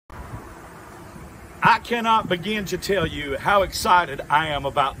I cannot begin to tell you how excited I am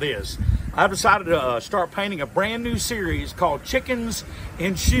about this. I've decided to start painting a brand new series called Chickens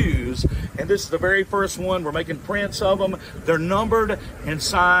in Shoes, and this is the very first one. We're making prints of them. They're numbered and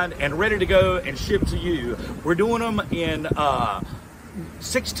signed and ready to go and shipped to you. We're doing them in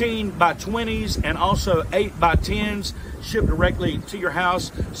 16 by 20s and also 8 by 10s, shipped directly to your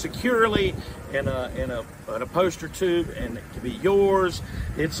house securely in a poster tube, and it can be yours.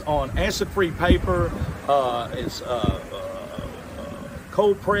 It's on acid-free paper. It's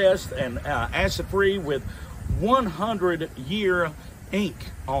cold pressed and acid-free with 100-year ink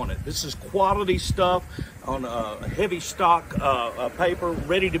on it. This is quality stuff on a heavy stock paper,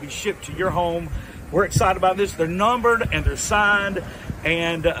 ready to be shipped to your home. We're excited about this. They're numbered and they're signed,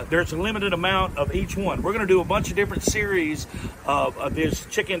 and there's a limited amount of each one. We're going to do a bunch of different series of this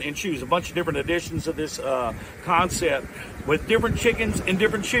chicken and shoes, a bunch of different editions of this concept with different chickens and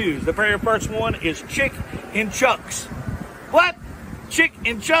different shoes. The very first one is Chick in Chucks. What? Chick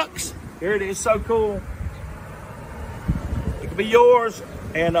in Chucks. Here it is, so cool. It can be yours.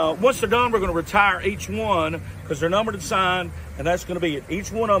 And once they're done, we're going to retire each one because they're numbered and signed, and that's going to be it.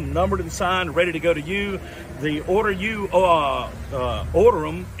 Each one of them numbered and signed, ready to go to you. The order you order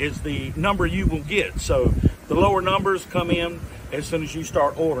them is the number you will get. So the lower numbers come in as soon as you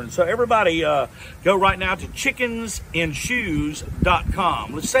start ordering. So everybody go right now to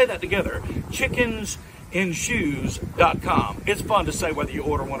chickensinshoes.com. Let's say that together. Chickensinshoes.com. It's fun to say whether you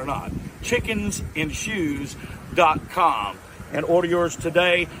order one or not. Chickensinshoes.com. And order yours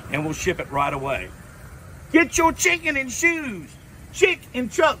today, and we'll ship it right away. Get your chicken in shoes. Chick in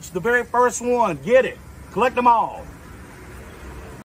Chucks, the very first one. Get it. Collect them all.